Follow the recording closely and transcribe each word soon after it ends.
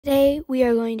Today we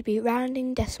are going to be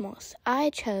rounding decimals. I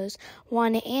chose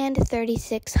 1 and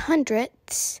 36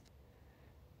 hundredths.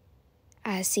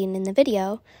 As seen in the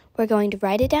video, we're going to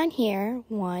write it down here,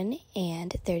 1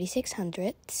 and 36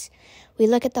 hundredths. We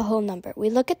look at the whole number. We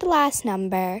look at the last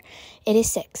number, it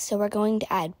is 6. So we're going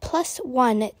to add plus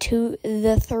 1 to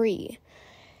the 3.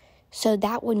 So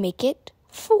that would make it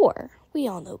 4. We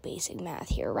all know basic math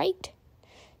here, right?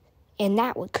 And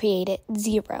that would create it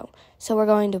 0. So we're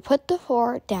going to put the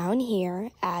 4 down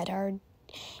here,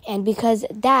 and because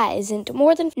that isn't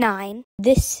more than 9,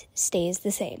 this stays the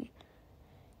same.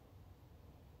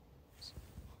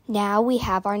 Now we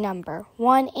have our number,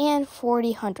 1 and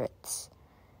 40 hundredths.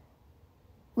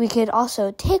 We could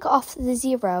also take off the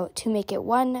 0 to make it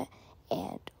 1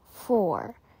 and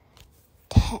 4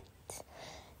 tenths.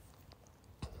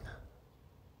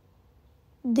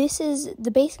 This is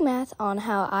the basic math on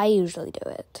how I usually do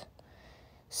it.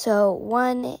 So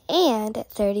 1 and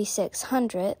 36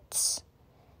 hundredths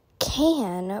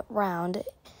can round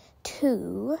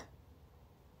to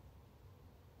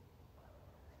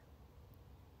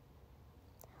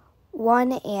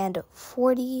 1 and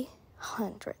 40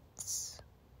 hundredths.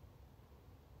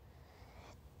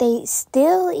 They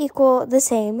still equal the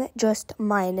same, just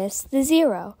minus the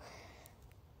 0.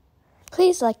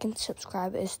 Please like and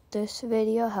subscribe if this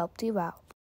video helped you out.